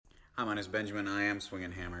Hi, my name is Benjamin. I am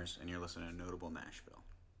Swinging Hammers, and you're listening to Notable Nashville.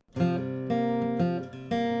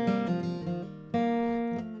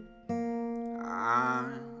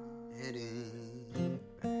 I'm heading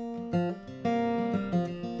back.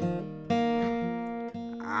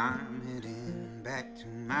 I'm heading back to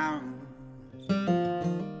my roots.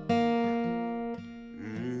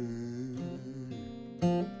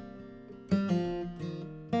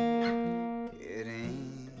 Heading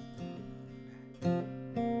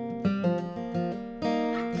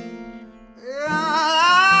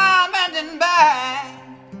I'm heading back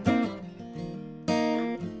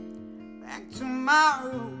to my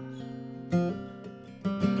roots.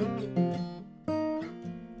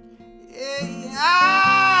 Yeah,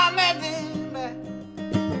 I'm heading back,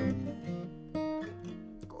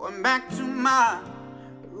 going back to my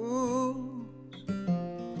roots.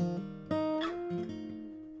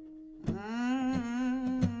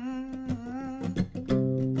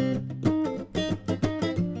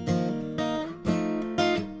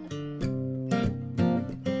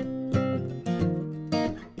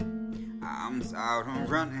 I'm tired of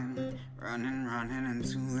running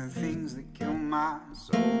into the things that kill my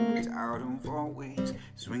soul. Tired of always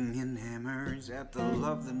swinging hammers at the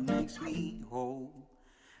love that makes me whole.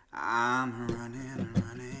 I'm running.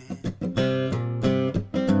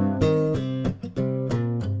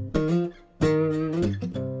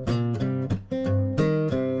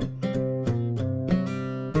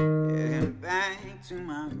 Heading back to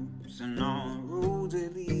my roots and all the roads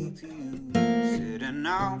that lead to you. Sitting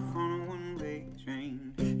out on a one-way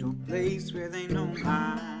train to a place where they know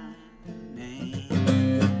my name.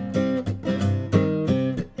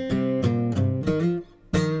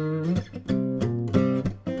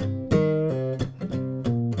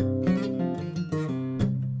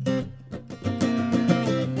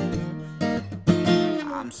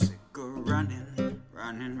 I'm sick of running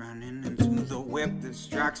into the web that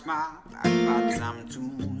strikes my back. By the time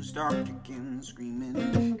to start kicking,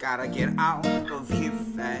 screaming, gotta get out of here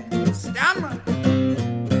fast. I'm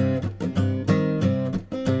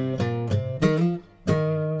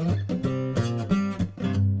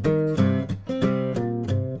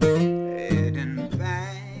heading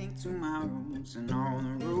back to my roots and all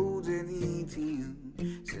the roads that lead to you.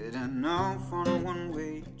 Setting off on a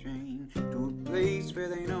one-way train to a place where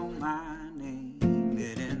they know my name.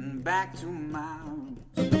 Heading back to my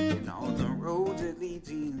roots and all the roads that lead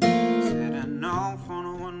to you. Setting off on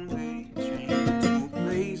a one-way train to a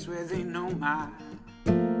place where they know my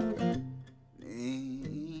name.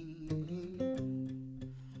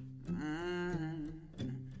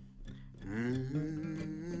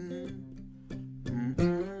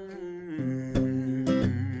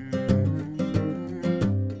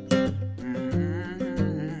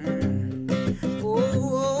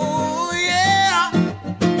 Oh yeah,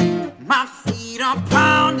 my feet are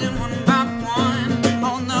pounding one by one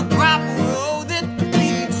on the gravel road that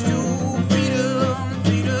leads to freedom.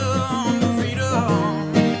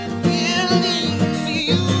 It leads to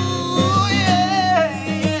you, yeah.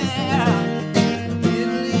 It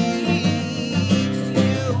leads to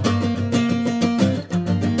you.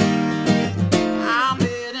 I'm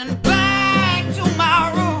heading back to my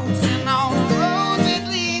roots and all the roads that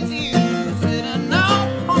lead to you. Sitting out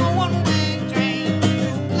on a one-way train to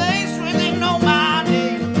a place where they know my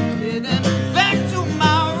name. Heading back to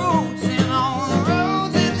my roots and all the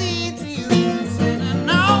roads that lead to you. Sitting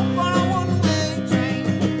out on a one-way train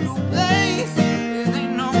to a place where they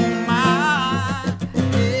know my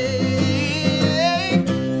name.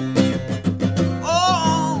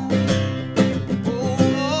 Oh,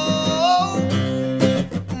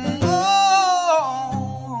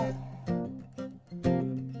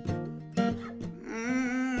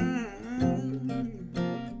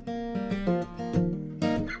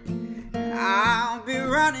 I'll be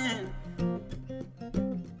running.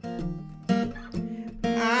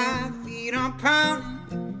 My feet are pounding.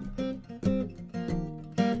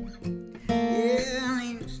 Yeah,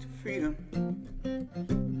 leads to freedom.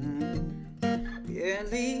 Yeah,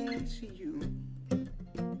 leads to you.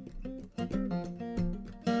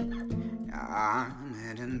 I'm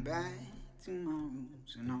heading back to my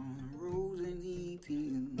roots and all the roads that lead to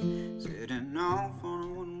you. Setting off on a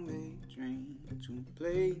one-way train to a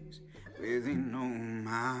place where they know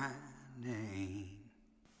my name.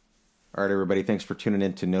 All right, everybody, thanks for tuning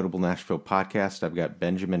in to Notable Nashville Podcast. I've got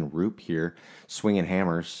Benjamin Roop here, Swinging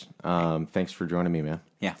Hammers. Thanks for joining me, man.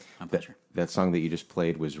 Yeah, my pleasure. That song that you just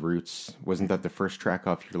played was Roots. Wasn't that the first track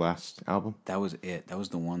off your last album? That was it. That was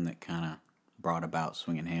the one that kind of brought about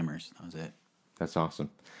Swinging Hammers. That was it. That's awesome.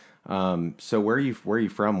 So where are you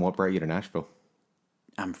from? What brought you to Nashville?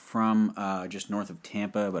 I'm from just north of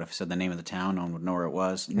Tampa, but if I said the name of the town, no one would know where it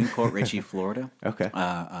was. Newport Richey, Florida. Okay.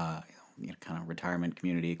 Kind of retirement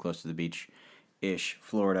community close to the beach-ish,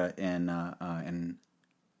 Florida. And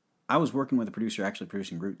I was working with a producer, actually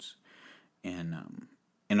producing Roots. And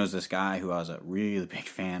it was this guy who I was a really big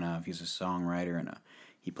fan of. He's a songwriter, and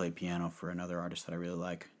he played piano for another artist that I really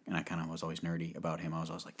like. And I kind of was always nerdy about him. I was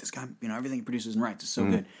always like, this guy, everything he produces and writes is so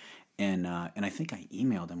good. And I think I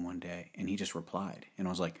emailed him one day, and he just replied. And I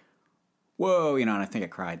was like, whoa, and I think I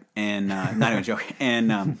cried. And not even joking.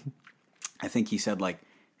 And I think he said like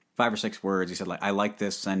 5 or 6 words. He said like, I like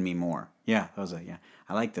this, send me more. Yeah, that was it. Yeah,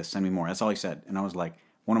 I like this, send me more. That's all he said. And I was like,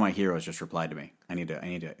 one of my heroes just replied to me. I need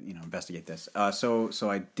to investigate this. So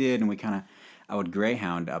I did, and I would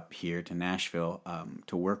Greyhound up here to Nashville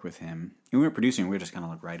to work with him. And we were producing. We were just kind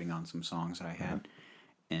of like writing on some songs that I had.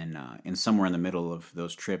 And somewhere in the middle of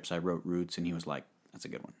those trips, I wrote Roots, and he was like, "That's a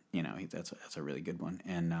good one." That's a really good one.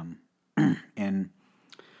 And and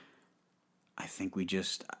I think we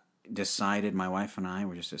just decided, my wife and I,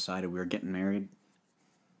 decided we were getting married,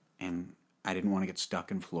 and I didn't want to get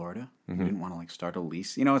stuck in Florida. I didn't want to like start a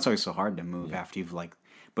lease. It's always so hard to move after you've like,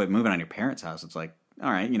 but moving on your parents' house, it's like,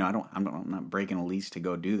 all right, I'm not breaking a lease to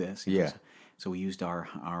go do this. So we used our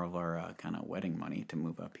kind of wedding money to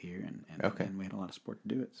move up here, and we had a lot of support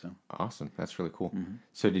to do it. So awesome, that's really cool.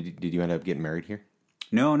 So did you end up getting married here?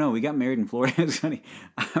 No, we got married in Florida. It's funny.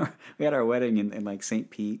 We had our wedding in like St.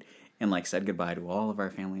 Pete, and like said goodbye to all of our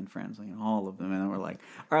family and friends, like all of them, and then we're like,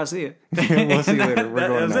 "All right, I'll see you." We'll see you later. We're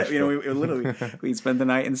going to Nashville. We literally we spent the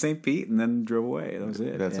night in St. Pete and then drove away. That was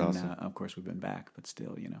it. That's awesome. Of course, we've been back, but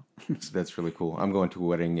still, That's really cool. I'm going to a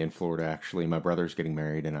wedding in Florida. Actually, my brother's getting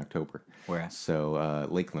married in October. Where at? So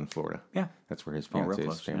Lakeland, Florida. Yeah, that's where his real fiance's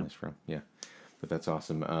close, family's from. Yeah, but that's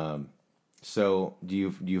awesome. So do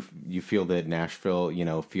you feel that Nashville,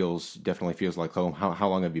 definitely feels like home? How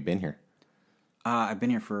long have you been here? I've been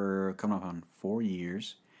here for coming up on 4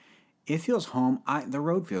 years. It feels home. The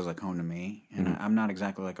road feels like home to me, and I'm not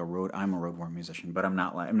exactly like I'm a road-worn musician, but I'm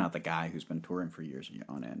not the guy who's been touring for years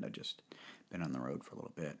on end. I've just been on the road for a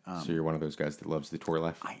little bit. So you're one of those guys that loves the tour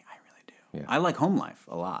life? I really do. Yeah. I like home life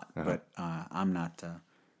a lot, but I'm not.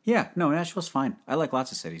 Nashville's fine. I like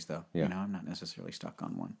lots of cities, though. Yeah. I'm not necessarily stuck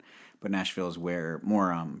on one, but Nashville is where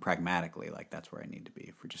more pragmatically, like that's where I need to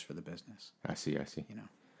be for the business. I see.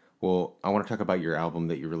 Well, I want to talk about your album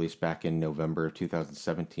that you released back in November of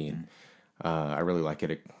 2017. I really like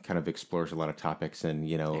it. It kind of explores a lot of topics, and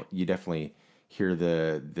you definitely hear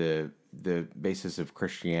the basis of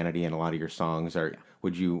Christianity in a lot of your songs.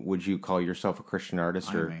 Would you call yourself a Christian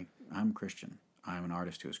artist? I'm Christian. I'm an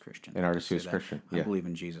artist who is Christian. An artist who is Christian. I believe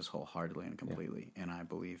in Jesus wholeheartedly and completely, and I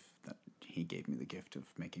believe that He gave me the gift of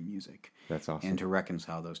making music. That's awesome. And to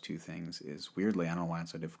reconcile those two things is weirdly, I don't know why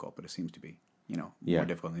it's so difficult, but it seems to be. More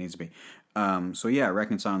difficult than it needs to be.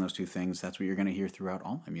 Reconciling those two things, that's what you're going to hear throughout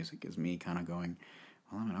all my music, is me kind of going,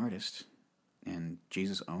 well, I'm an artist, and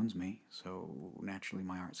Jesus owns me, so naturally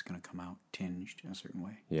my art's going to come out tinged in a certain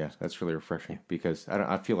way. Yeah, that's really refreshing, because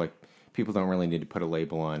I feel like people don't really need to put a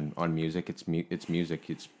label on music. It's music.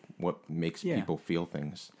 It's what makes people feel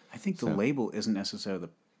things. I think the label isn't necessarily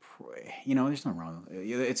there's nothing wrong with it.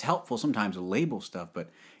 It's helpful sometimes to label stuff,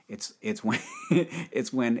 but it's when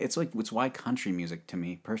it's why country music, to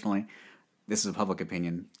me personally, this is a public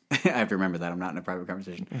opinion. I have to remember that I'm not in a private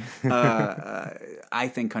conversation. I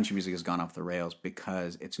think country music has gone off the rails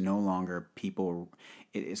because it's no longer people.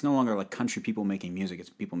 It's no longer like country people making music.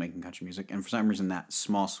 It's people making country music, and for some reason that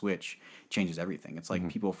small switch changes everything. It's like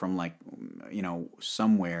people from like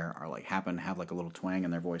somewhere are like happen to have like a little twang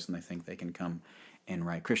in their voice, and they think they can come and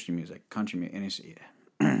write Christian music, country music,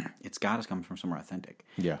 and it's got to come from somewhere authentic.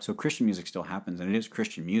 Yeah. So Christian music still happens, and it is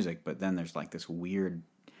Christian music, but then there's like this weird,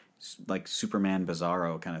 like Superman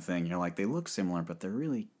Bizarro kind of thing. You're like, they look similar, but they're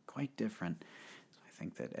really quite different. So I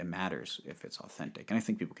think that it matters if it's authentic, and I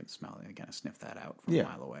think people can smell it, kind of sniff that out from a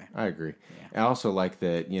mile away. I agree. Yeah. I also like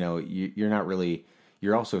that you're not really.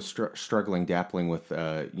 You're also struggling, dappling with,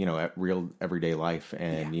 real everyday life.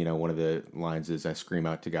 And, one of the lines is, I scream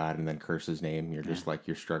out to God and then curse his name. You're just like,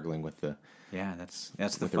 you're struggling with the... Yeah, that's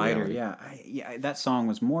the fighter. That song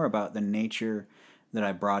was more about the nature that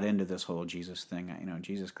I brought into this whole Jesus thing.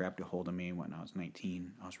 Jesus grabbed a hold of me when I was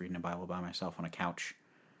 19. I was reading a Bible by myself on a couch.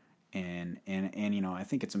 And I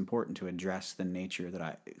think it's important to address the nature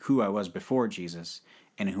that who I was before Jesus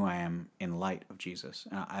and who I am in light of Jesus.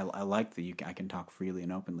 And I like that I can talk freely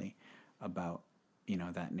and openly about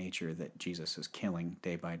that nature that Jesus is killing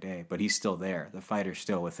day by day, but he's still there. The fighter's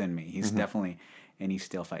still within me. He's definitely, and he's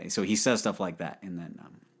still fighting. So he says stuff like that, and then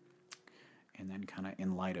kind of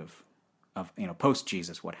in light of post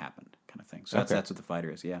Jesus, what happened, kind of thing. So Okay. that's what the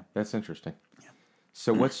fighter is. Yeah. That's interesting.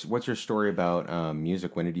 So what's your story about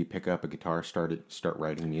music? When did you pick up a guitar, start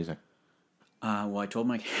writing music? Well, I told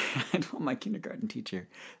my kindergarten teacher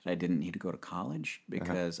that I didn't need to go to college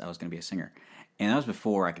because I was going to be a singer, and that was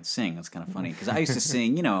before I could sing. That's kind of funny because I used to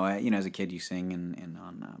sing. As a kid, you sing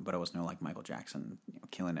but I was no like Michael Jackson,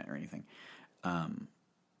 killing it or anything.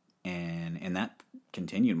 And that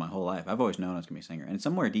continued my whole life. I've always known I was going to be a singer, and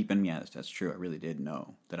somewhere deep in me, that's true. I really did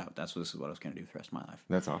know that this is what I was going to do for the rest of my life.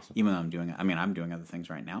 That's awesome. Even though I'm doing other things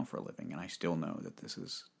right now for a living, and I still know that this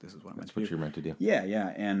is what I'm meant to do. That's what you're meant to do.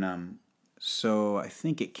 Yeah, and so I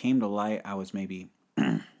think it came to light. I was maybe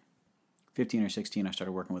 15 or 16. I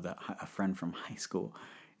started working with a friend from high school,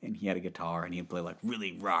 and he had a guitar, and he'd play like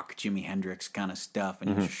really rock Jimi Hendrix kind of stuff, and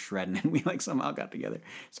he was shredding, and we like somehow got together,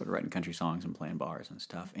 started writing country songs and playing bars and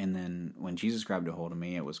stuff. And then when Jesus grabbed a hold of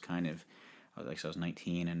me, it was kind of, I was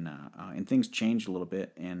 19, and things changed a little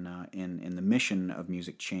bit, and the mission of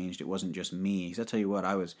music changed. It wasn't just me. Because I tell you what,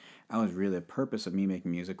 I was really, the purpose of me making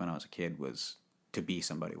music when I was a kid was to be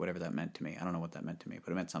somebody, whatever that meant to me. I don't know what that meant to me,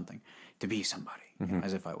 but it meant something. To be somebody,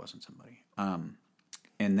 as if I wasn't somebody.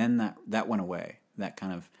 And then that went away. That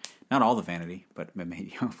kind of, not all the vanity, but maybe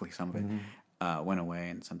hopefully some of it went away,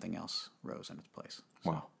 and something else rose in its place.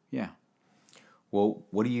 So, Wow. Yeah. Well,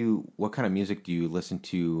 what kind of music do you listen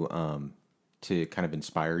to kind of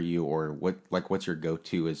inspire you, or what's your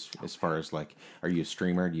go-to as far as like, are you a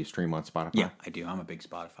streamer? Do you stream on Spotify? Yeah, I do. I'm a big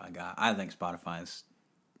Spotify guy. I think Spotify's,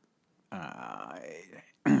 I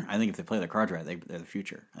think if they play their cards right, they're the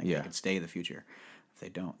future. I think they could stay the future. If they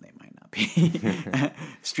don't, they might not be.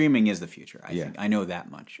 Streaming is the future. I think. I know that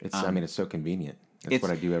much. It's so convenient. That's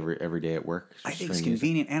what I do every day at work. I think it's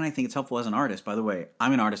convenient, and I think it's helpful as an artist. By the way,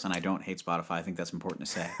 I'm an artist, and I don't hate Spotify. I think that's important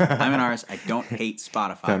to say. I'm an artist. I don't hate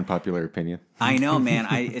Spotify. Unpopular opinion. I know, man.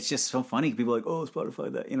 It's just so funny. People are like, oh,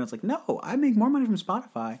 Spotify, that. It's like, no, I make more money from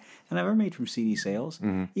Spotify than I've ever made from CD sales.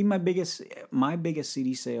 Even my biggest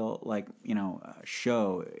CD sale,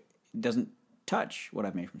 show doesn't touch what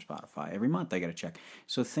I've made from Spotify. Every month I get a check.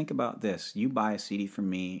 So think about this. You buy a CD from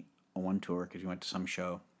me on one tour because you went to some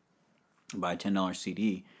show, buy a $10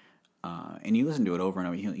 CD, and you listen to it over and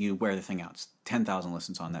over. You wear the thing out. It's 10,000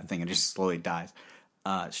 listens on that thing, and it just slowly dies.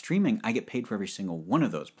 Streaming, I get paid for every single one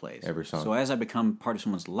of those plays. Every song. So as I become part of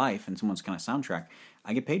someone's life and someone's kind of soundtrack,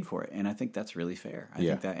 I get paid for it, and I think that's really fair. I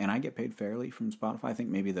think that, and I get paid fairly from Spotify. I think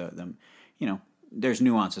maybe there's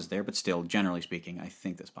nuances there, but still, generally speaking, I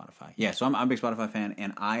think that Spotify. Yeah, so I'm a big Spotify fan,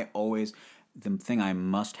 and the thing I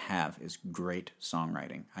must have is great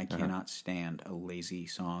songwriting. I cannot stand a lazy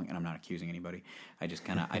song, and I'm not accusing anybody. I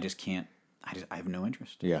have no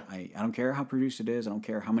interest. Yeah. I don't care how produced it is. I don't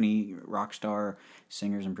care how many rock star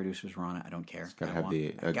singers and producers were on it. I don't care.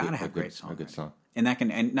 Gotta have great song. A good song.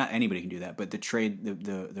 And not anybody can do that, but the trade,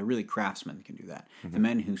 the really craftsmen can do that. The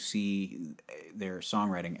men who see their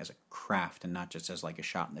songwriting as a craft and not just as like a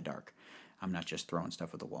shot in the dark. I'm not just throwing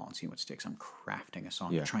stuff at the wall and seeing what sticks. I'm crafting a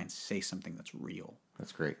song to try and say something that's real.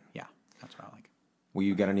 That's great. Yeah, that's what I like. Well,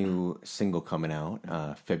 you got a new single coming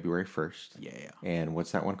out February 1st. Yeah. And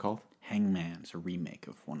what's that one called? Hangman. It's a remake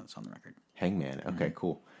of one that's on the record. Hangman. Okay,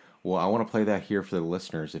 cool. Well, I want to play that here for the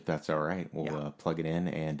listeners, if that's all right. We'll plug it in,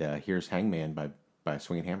 and here's Hangman by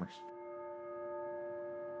Swinging Hammers.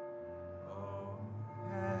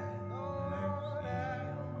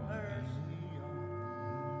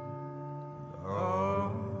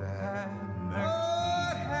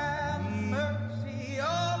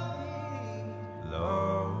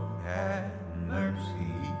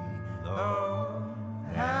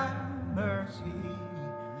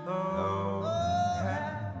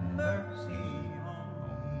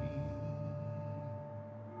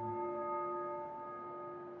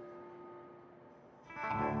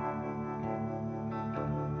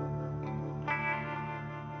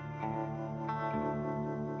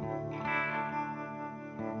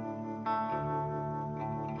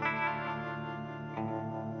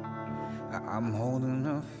 I'm holding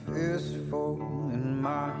a fistful in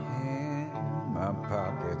my hand. My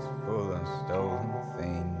pockets full of stolen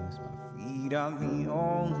things. My feet are the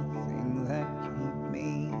only thing that keep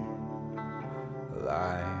me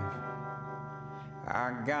alive.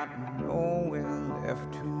 I got nowhere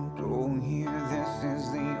left to go here. This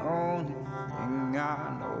is the only thing I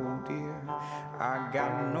know, dear. I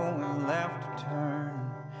got nowhere left to turn.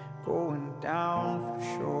 Going down for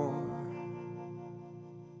sure.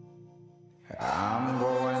 I'm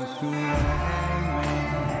going to hang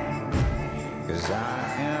me, 'cause I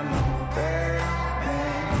am a bad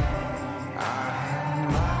man. I have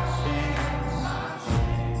my chance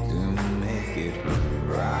to make it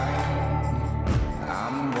right.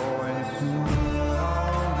 I'm going to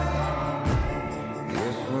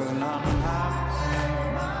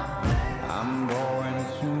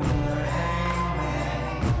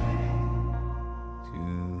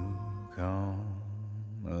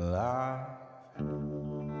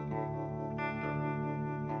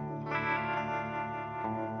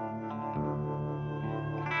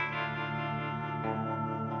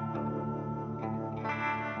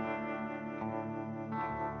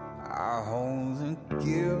I hold the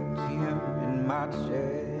guilt here in my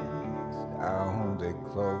chest. I hold it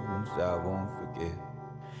close, I won't forget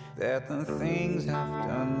that the things I've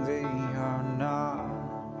done, they are not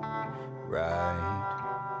right.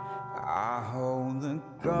 I hold the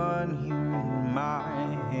gun here in my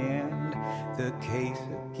hand. The case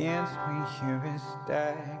against me here is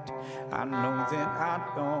stacked. I know that I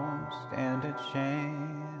don't stand a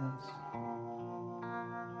chance.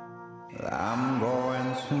 I'm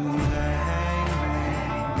going to the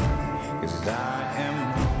hangman, 'cause I am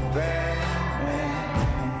the bad man.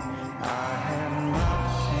 I had my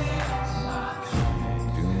chance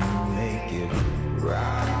to make it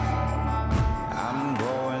right. I'm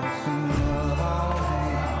going to the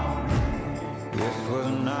hangman. This was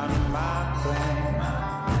not my plan.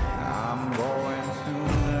 I'm going to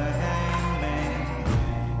the hangman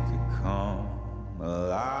to come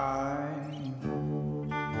alive.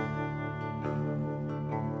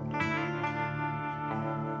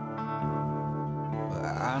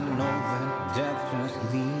 I know that death just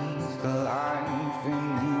leads to life, and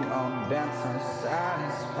you all deaths are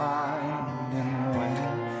satisfied. And when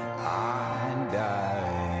I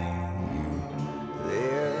die, you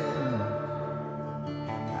live.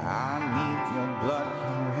 I need your blood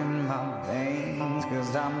here in my veins,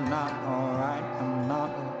 'cause I'm not alright, I'm not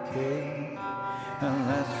okay,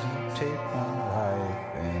 unless you take my life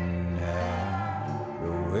and have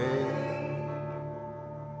your way.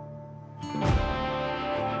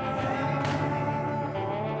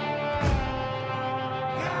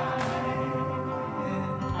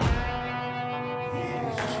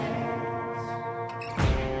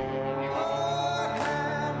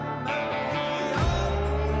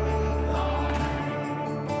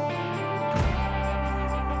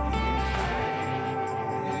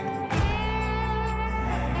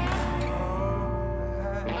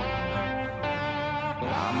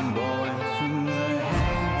 I'm going to the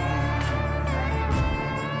hangman,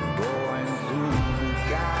 going to the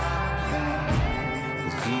God,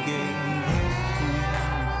 'cause he gave me his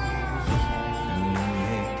chance to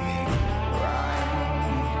make me right.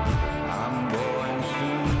 I'm going to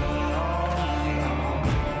the Lord,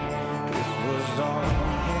 this was all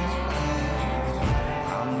his plan.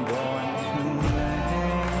 I'm going to the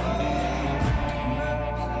hangman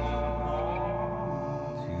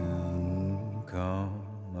to come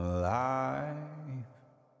alive.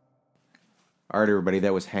 All right, everybody,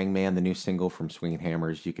 that was Hangman, the new single from Swingin'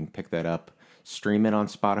 Hammers. You can pick that up, stream it on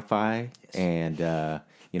Spotify, and buy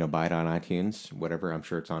it on iTunes, whatever. I'm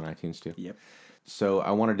sure it's on iTunes too. Yep. So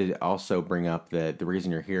I wanted to also bring up that the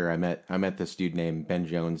reason you're here. I met this dude named Ben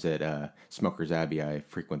Jones at Smokers Abbey. I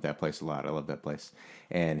frequent that place a lot. I love that place,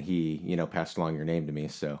 and he passed along your name to me.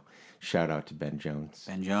 So shout out to Ben Jones.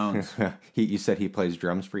 Ben Jones. You said he plays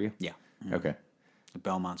drums for you? Yeah. Okay. A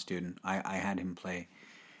Belmont student. I had him play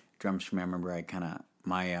drums for me. I remember I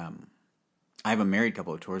have a married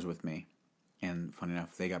couple of tours with me, and funny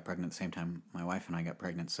enough, they got pregnant at the same time my wife and I got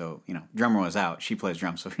pregnant. So drummer was out. She plays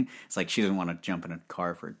drums, so it's like she doesn't want to jump in a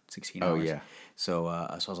car for 16 hours. Oh yeah. So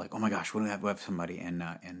I was like, oh my gosh, what do we have? We have somebody, and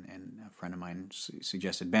a friend of mine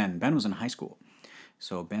suggested Ben. Ben was in high school.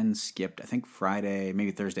 So Ben skipped, I think Friday, maybe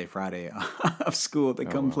Thursday, Friday of school to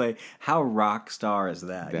come play. How rock star is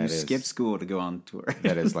that? You skipped school to go on tour.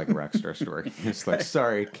 That is like a rock star story. It's like,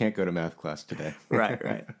 sorry, can't go to math class today.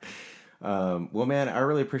 Right. Well, man, I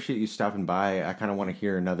really appreciate you stopping by. I kind of want to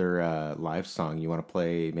hear another live song. You want to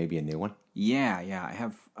play maybe a new one? Yeah. I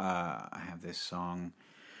have this song.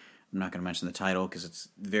 I'm not going to mention the title because it's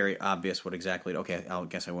very obvious what exactly. Okay, I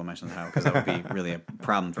guess I will mention the title because that would be really a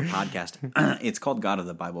problem for podcast. It's called "God of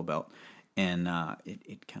the Bible Belt," and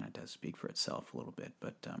it kind of does speak for itself a little bit.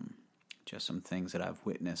 But just some things that I've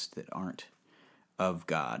witnessed that aren't of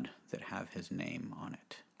God that have His name on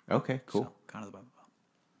it. Okay, cool. So, God of the Bible Belt.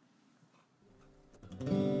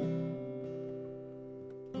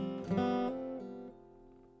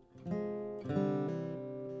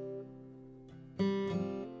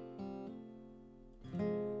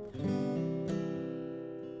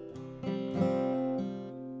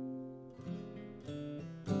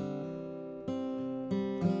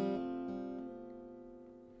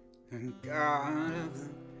 The God of the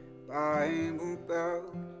Bible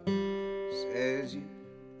Belt says you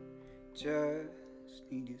just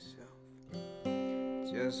need yourself,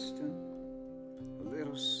 just a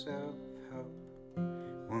little self-help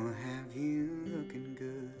will have you looking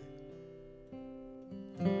good.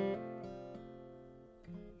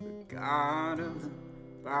 The God of the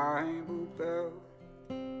Bible Belt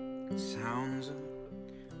sounds a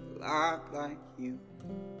lot like you.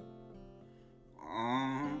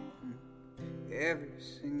 On every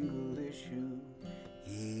single issue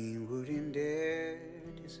he wouldn't dare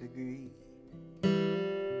disagree.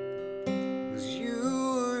 'Cause you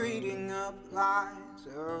were eating up lies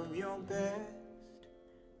of your best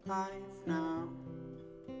life now.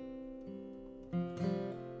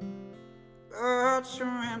 But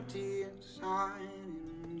you're empty inside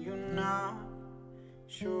and you're not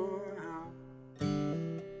sure how.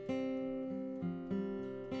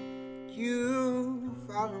 You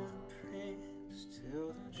follow the prince till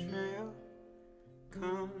the trail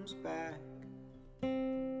comes back.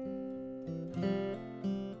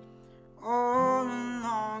 All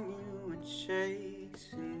along you were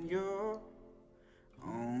chasing your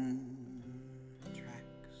own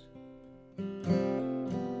tracks.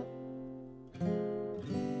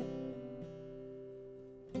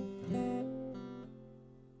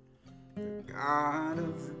 The God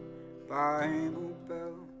of the Bible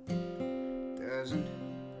Belt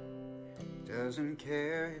doesn't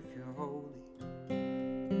care if you're holy.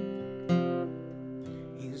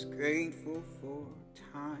 He's grateful for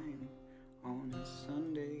time on a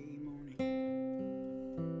Sunday morning.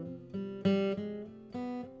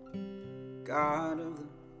 God of the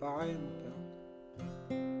Bible Belt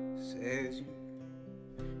says you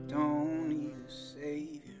don't need a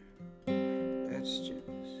savior. Let's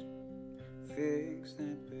just fix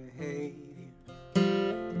that behavior.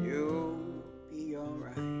 You'll be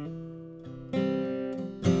alright.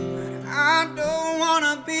 But I don't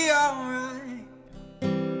wanna be alright.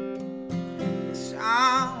 Yes, I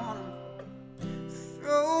wanna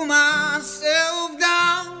throw myself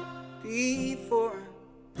down before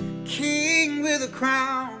a king with a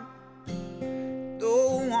crown.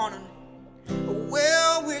 Don't wanna a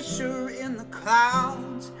well-wisher in the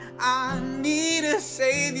clouds. I need a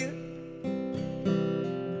savior.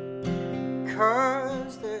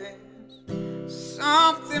 'Cause there's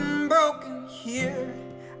something broken here.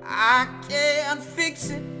 I can't fix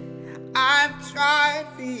it. I've tried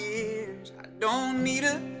for years. I don't need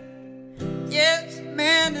a yes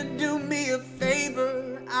man to do me a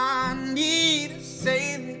favor. I need a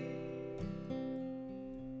savior.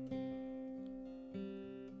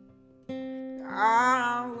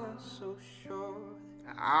 I was so sure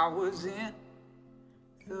that I was in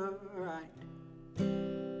the right.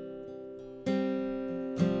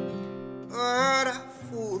 But I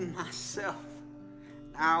fooled myself.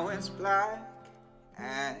 Now it's black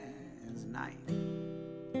as night.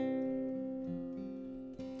 And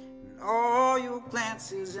all your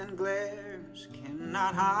glances and glares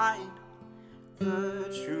cannot hide the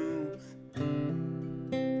truth.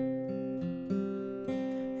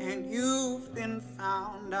 And you've been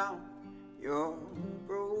found out. You're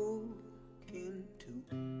broken too.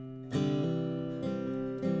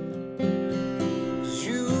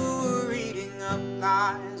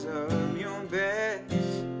 Lies of your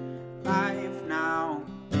best life now.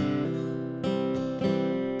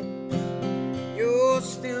 You're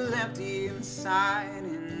still empty inside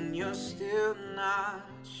and you're still not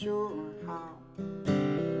sure how.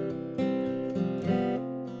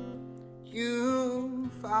 You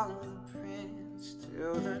follow the prince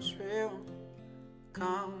till the trail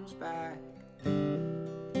comes back.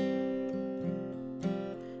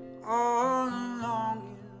 All along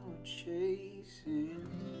you were chasing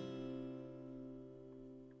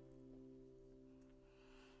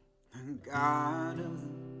the God of the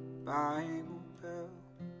Bible Belt,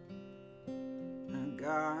 the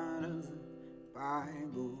God of the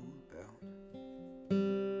Bible Belt,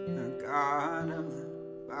 the God of the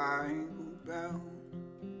Bible Belt.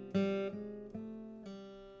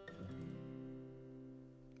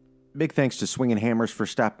 Big thanks to Swingin' Hammers for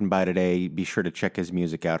stopping by today. Be sure to check his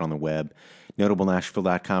music out on the web.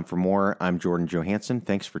 NotableNashville.com for more. I'm Jordan Johansson.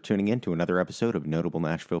 Thanks for tuning in to another episode of Notable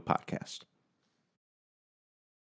Nashville Podcast.